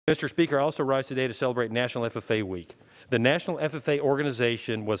Mr. Speaker, I also rise today to celebrate National FFA Week. The National FFA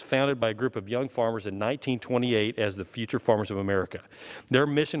Organization was founded by a group of young farmers in 1928 as the Future Farmers of America. Their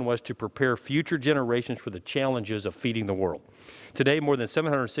mission was to prepare future generations for the challenges of feeding the world. Today, more than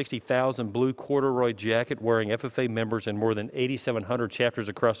 760,000 blue corduroy jacket-wearing FFA members in more than 8,700 chapters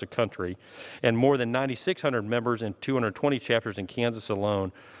across the country, and more than 9,600 members in 220 chapters in Kansas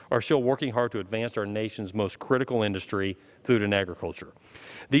alone, are still working hard to advance our nation's most critical industry, food and agriculture.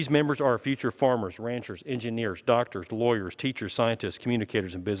 These members are our future farmers, ranchers, engineers, doctors, lawyers, teachers, scientists,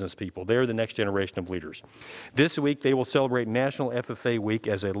 communicators, and business people. They are the next generation of leaders. This week, they will celebrate National FFA Week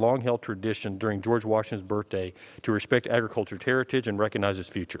as a long-held tradition during George Washington's birthday to respect agriculture's heritage and recognize its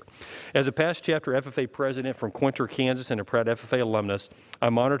future. As a past chapter FFA president from Quinter, Kansas, and a proud FFA alumnus,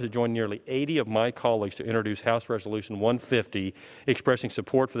 I'm honored to join nearly 80 of my colleagues to introduce House Resolution 150, expressing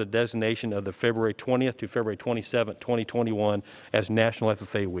support for the designation of the February 20th to February 27th, 2021 as National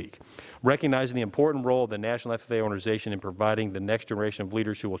FFA Week. Recognizing the important role of the National FFA Organization in providing the next generation of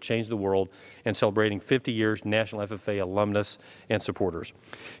leaders who will change the world and celebrating 50 years National FFA alumnus and supporters.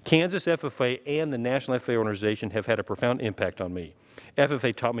 Kansas FFA and the National FFA Organization have had a profound impact on me.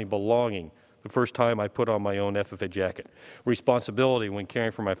 FFA taught me belonging the first time I put on my own FFA jacket, responsibility when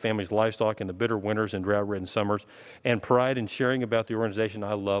caring for my family's livestock in the bitter winters and drought-ridden summers, and pride in sharing about the organization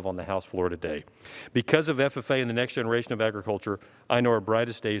I love on the House floor today. Because of FFA and the next generation of agriculture, I know our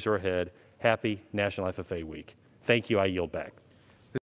brightest days are ahead. Happy National FFA Week. Thank you. I yield back.